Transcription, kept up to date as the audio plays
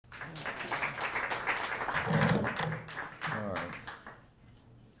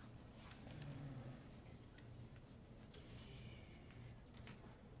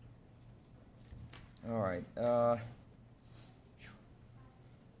right.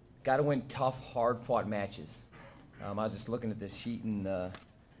 Got to win tough, hard-fought matches. I was just looking at this sheet and kind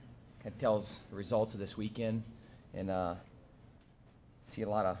of tells the results of this weekend, and see a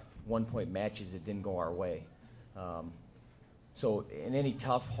lot of one-point matches that didn't go our way. So in any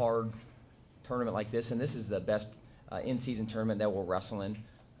tough, hard tournament like this, and this is the best in-season tournament that we'll wrestle in,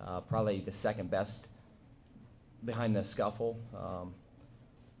 probably the second best behind the scuffle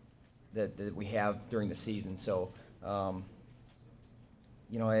that we have during the season. So,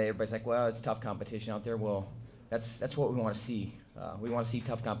 you know, everybody's like, well, it's tough competition out there. Well, that's what we want to see. We want to see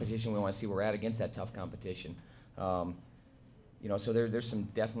tough competition. We want to see where we're at against that tough competition. You know, so there's some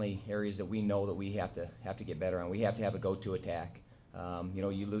definitely areas that we know that we have to get better on. We have to have a go-to attack. You know,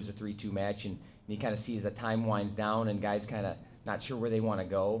 you lose a 3-2 match, and you kind of see as the time winds down and guys kind of not sure where they want to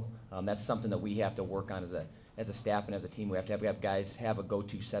go. That's something that we have to work on as a staff and as a team. We have to have guys have a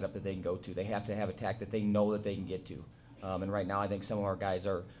go-to setup that they can go to. They have to have attack that they know that they can get to. And right now, I think some of our guys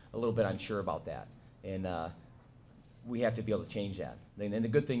are a little bit unsure about that, and we have to be able to change that. And the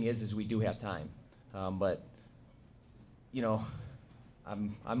good thing is we do have time, but you know,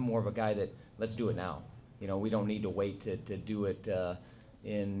 I'm more of a guy that let's do it now. You know, we don't need to wait to do it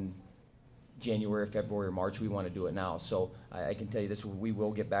in January, February, or March. We want to do it now. So I can tell you this: we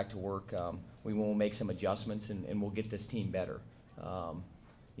will get back to work. We will make some adjustments, and we'll get this team better.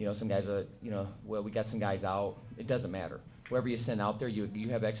 You know, some guys are, you know, well, we got some guys out. It doesn't matter. Whoever you send out there, you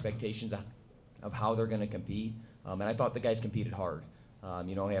have expectations of how they're going to compete. And I thought the guys competed hard.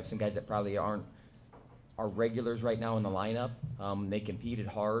 You know, we have some guys that probably aren't our regulars right now in the lineup. They competed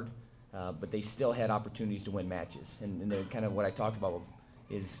hard, but they still had opportunities to win matches. And kind of what I talked about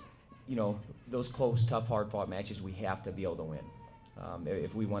is, you know, those close, tough, hard-fought matches we have to be able to win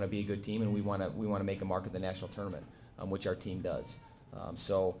if we want to be a good team and we want to make a mark at the national tournament, which our team does.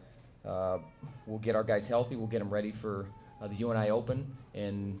 So we'll get our guys healthy. We'll get them ready for the UNI Open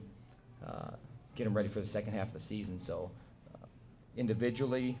and get them ready for the second half of the season. So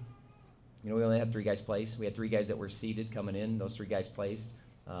individually, you know, we only had 3 guys place. We had 3 guys that were seeded coming in. Those 3 guys placed.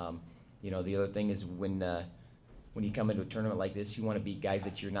 You know, the other thing is when you come into a tournament like this, you want to beat guys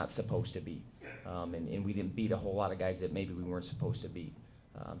that you're not supposed to beat. And we didn't beat a whole lot of guys that maybe we weren't supposed to beat.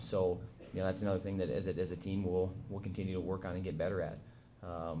 So, you know, that's another thing that as a team we'll continue to work on and get better at.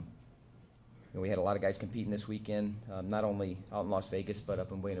 You know, we had a lot of guys competing this weekend, not only out in Las Vegas, but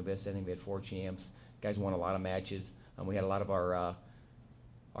up in Buena Vista. I think we had 4 champs. Guys won a lot of matches. We had a lot of our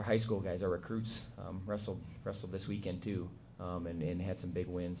high school guys, our recruits, wrestled this weekend too, and had some big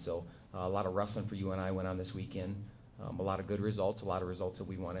wins. So a lot of wrestling for UNI went on this weekend. A lot of good results, a lot of results that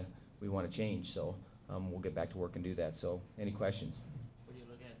we want to change. So we'll get back to work and do that. So any questions? What are you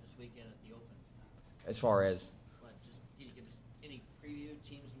looking at this weekend at the Open? As far as? What, just can you give us any preview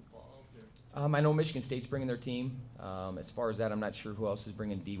teams involved? Or? I know Michigan State's bringing their team. As far as that, I'm not sure who else is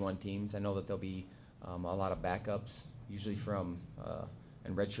bringing D1 teams. I know that there'll be a lot of backups, usually from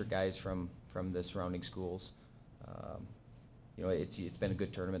and redshirt guys from the surrounding schools. You know, it's been a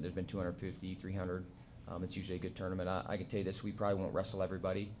good tournament. There's been 250, 300. It's usually a good tournament. I can tell you this: we probably won't wrestle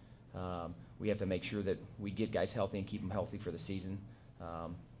everybody. We have to make sure that we get guys healthy and keep them healthy for the season,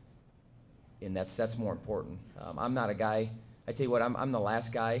 and that's more important. I'm not a guy. I tell you what, I'm the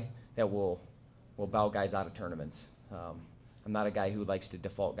last guy that will bow guys out of tournaments. I'm not a guy who likes to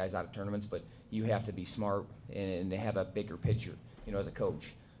default guys out of tournaments, but you have to be smart and have a bigger picture, you know, as a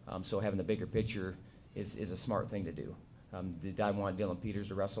coach. So having the bigger picture is a smart thing to do. Did I want Dylan Peters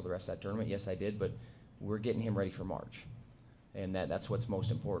to wrestle the rest of that tournament? Yes, I did, but we're getting him ready for March. And that's what's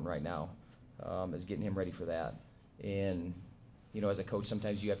most important right now, is getting him ready for that. And, you know, as a coach,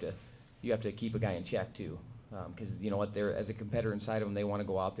 sometimes you have to keep a guy in check too. Because, you know what, they're, as a competitor inside of them, they want to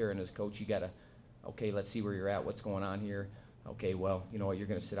go out there, and as a coach, you got to, okay, let's see where you're at, what's going on here. Okay, well, you know what, you're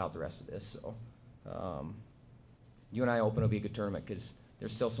going to sit out the rest of this. So UNI Open will be a good tournament because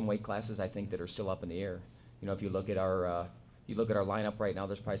there's still some weight classes, I think, that are still up in the air. You know, if you look at our lineup right now,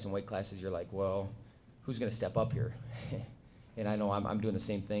 there's probably some weight classes you're like, well, who's going to step up here? And I know I'm doing the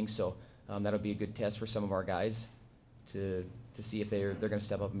same thing, so that'll be a good test for some of our guys to see if they're going to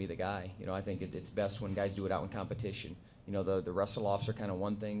step up and be the guy. You know, I think it's best when guys do it out in competition. You know, the wrestle-offs are kind of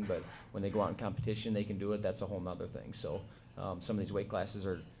one thing, but when they go out in competition, they can do it. That's a whole nother thing. So some of these weight classes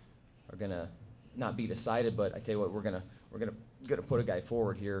are going to not be decided, but I tell you what, we're gonna put a guy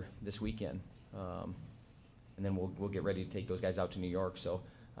forward here this weekend, and then we'll get ready to take those guys out to New York. So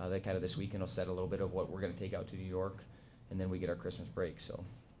that kind of this weekend will set a little bit of what we're going to take out to New York, and then we get our Christmas break. So I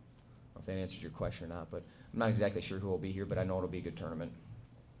don't know if that answers your question or not, but I'm not exactly sure who will be here, but I know it'll be a good tournament.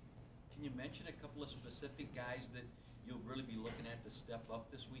 Can you mention a couple of specific guys that you'll really be looking at to step up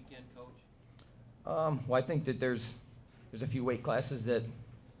this weekend, Coach? Well, I think that there's a few weight classes that,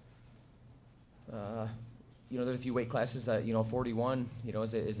 there's a few weight classes that, 41,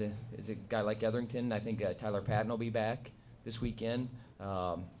 is a guy like Etherington. I think Tyler Patton will be back this weekend.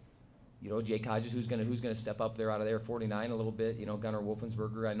 Jake Hodges, who's gonna step up there out of there, 49 a little bit. Gunnar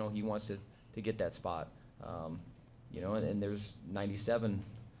Wolfensberger, I know he wants to get that spot. And there's 97.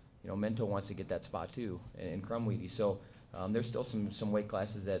 Mento wants to get that spot too, and Crumweedy. So there's still some weight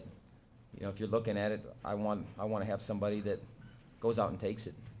classes that, if you're looking at it, I want to have somebody that goes out and takes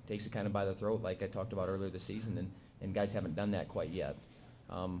it kind of by the throat, like I talked about earlier this season, and guys haven't done that quite yet.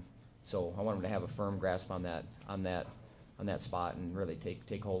 So I want them to have a firm grasp on that spot and really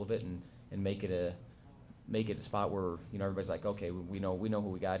take hold of it and make it a spot where everybody's like, okay, we know who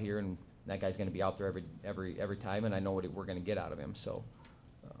we got here, and that guy's going to be out there every time, and I know what we're going to get out of him. So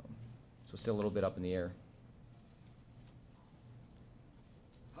still a little bit up in the air.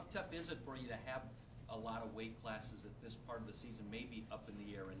 How tough is it for you to have a lot of weight classes at this part of the season, maybe up in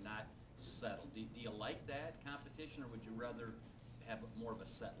the air and not settled? Do you like that competition, or would you rather have more of a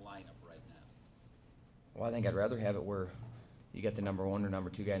set lineup right now? Well, I think I'd rather have it where you get the number 1 or number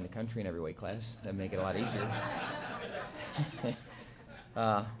 2 guy in the country in every weight class. That'd make it a lot easier.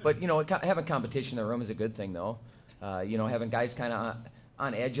 But having competition in the room is a good thing, though. Having guys kind of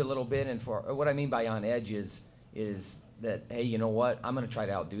on edge a little bit, and for what I mean by on edge is that, hey, you know what? I'm gonna try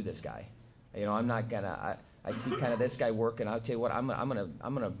to outdo this guy. I'm not gonna. I see kind of this guy working. I'll tell you what. I'm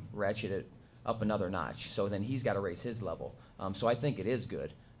gonna ratchet it up another notch. So then he's got to raise his level. So I think it is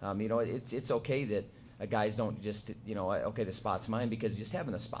good. It's okay that guys don't just okay, the spot's mine, because just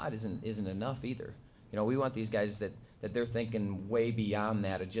having the spot isn't enough either. We want these guys that they're thinking way beyond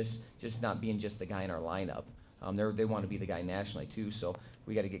that, of just not being just the guy in our lineup. They want to be the guy nationally too. So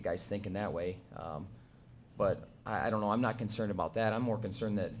we got to get guys thinking that way. But I don't know. I'm not concerned about that. I'm more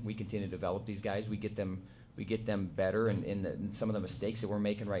concerned that we continue to develop these guys. We get them better, and some of the mistakes that we're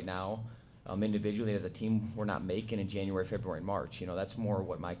making right now, individually as a team, we're not making in January, February, and March. That's more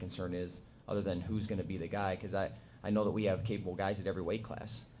what my concern is, other than who's going to be the guy, because I know that we have capable guys at every weight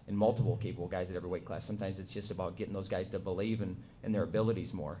class, and multiple capable guys at every weight class. Sometimes it's just about getting those guys to believe in their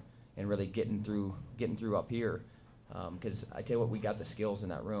abilities more, and really getting through up here. Because I tell you what, we got the skills in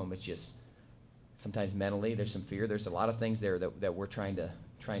that room. It's just sometimes mentally there's some fear. There's a lot of things there that we're trying to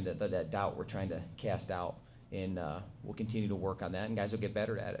that doubt we're trying to cast out, and we'll continue to work on that, and guys will get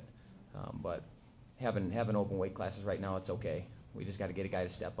better at it. But having open weight classes right now, it's okay. We just got to get a guy to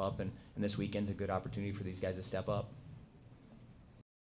step up, and this weekend's a good opportunity for these guys to step up.